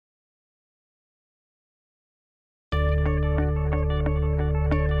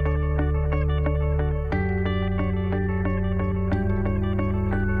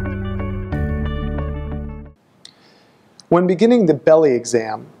When beginning the belly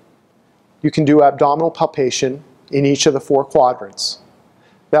exam, you can do abdominal palpation in each of the 4 quadrants.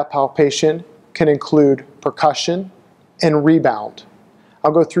 That palpation can include percussion and rebound.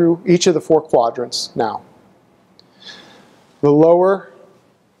 I'll go through each of the 4 quadrants now. The lower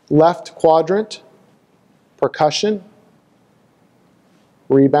left quadrant, percussion,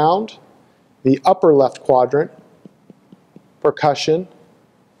 rebound. The upper left quadrant, percussion,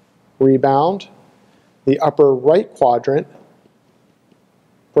 rebound. The upper right quadrant,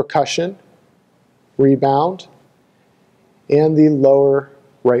 percussion, rebound. And the lower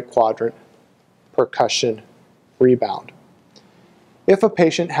right quadrant, percussion, rebound. If a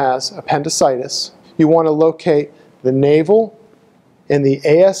patient has appendicitis, you want to locate the navel and the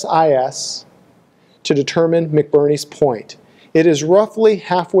ASIS to determine McBurney's point. It is roughly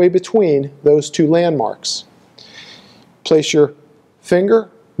halfway between those 2 landmarks. Place your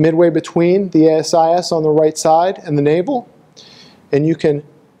finger midway between the ASIS on the right side and the navel, and you can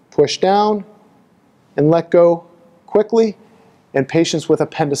push down and let go quickly, and patients with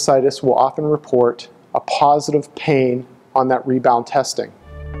appendicitis will often report a positive pain on that rebound testing.